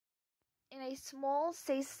A small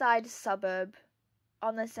seaside suburb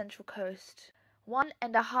on the Central Coast,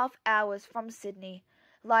 1.5 hours from Sydney,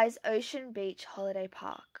 lies Ocean Beach Holiday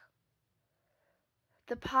Park.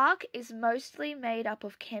 The park is mostly made up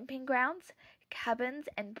of camping grounds, cabins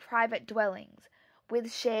and private dwellings,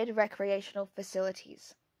 with shared recreational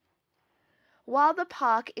facilities. While the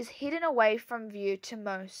park is hidden away from view to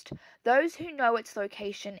most, those who know its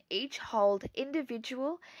location each hold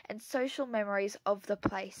individual and social memories of the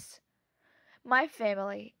place. My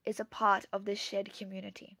family is a part of this shared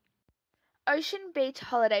community. Ocean Beach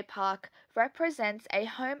Holiday Park represents a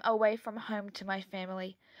home away from home to my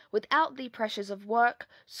family, without the pressures of work,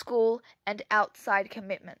 school, and outside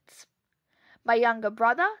commitments. My younger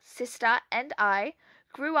brother, sister, and I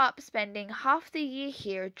grew up spending half the year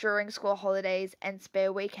here during school holidays and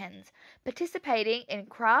spare weekends, participating in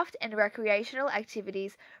craft and recreational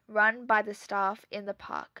activities run by the staff in the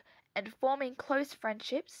park, and forming close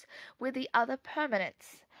friendships with the other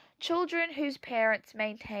permanents, children whose parents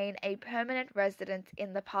maintain a permanent residence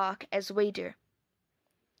in the park as we do.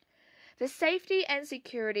 The safety and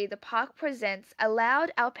security the park presents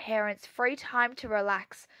allowed our parents free time to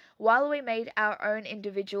relax while we made our own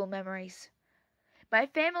individual memories. My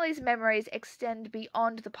family's memories extend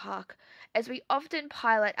beyond the park, as we often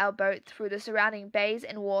pilot our boat through the surrounding bays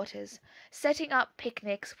and waters, setting up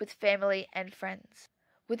picnics with family and friends.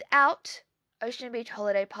 Without Ocean Beach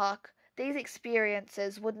Holiday Park, these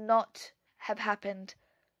experiences would not have happened,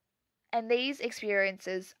 and these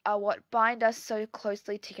experiences are what bind us so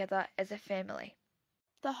closely together as a family.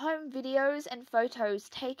 The home videos and photos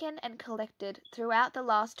taken and collected throughout the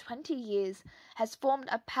last 20 years has formed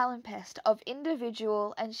a palimpsest of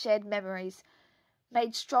individual and shared memories,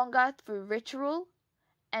 made stronger through ritual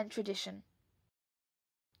and tradition.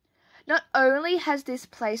 Not only has this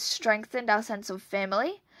place strengthened our sense of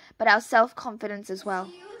family, but our self-confidence as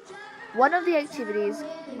well. One of the activities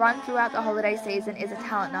run throughout the holiday season is a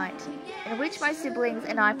talent night, in which my siblings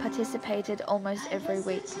and I participated almost every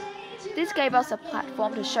week. This gave us a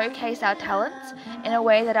platform to showcase our talents in a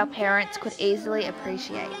way that our parents could easily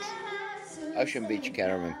appreciate. Ocean Beach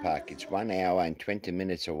Caravan Park, it's 1 hour and 20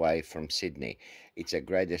 minutes away from Sydney. It's a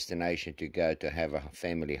great destination to go to have a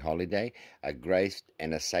family holiday, a great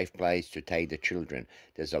and a safe place to take the children.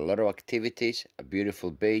 There's a lot of activities, a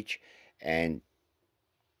beautiful beach, and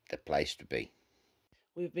the place to be.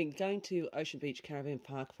 We've been going to Ocean Beach Caravan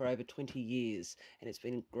Park for over 20 years, and it's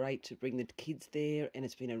been great to bring the kids there, and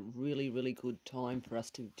it's been a really, really good time for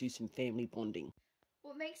us to do some family bonding.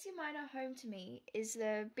 What makes Umina home to me is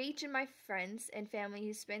the beach and my friends and family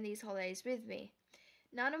who spend these holidays with me.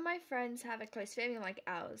 None of my friends have a close family like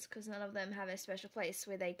ours, because none of them have a special place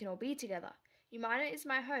where they can all be together. Umina is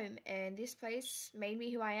my home, and this place made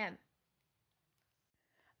me who I am.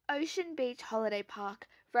 Ocean Beach Holiday Park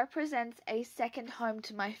represents a second home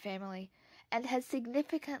to my family and has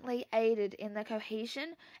significantly aided in the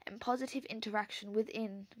cohesion and positive interaction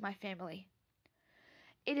within my family.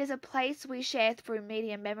 It is a place we share through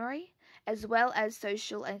media memory as well as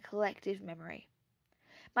social and collective memory.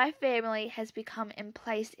 My family has become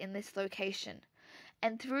emplaced in this location,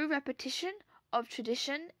 and through repetition of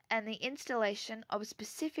tradition and the installation of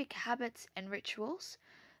specific habits and rituals,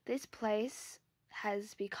 this place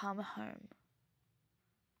has become home.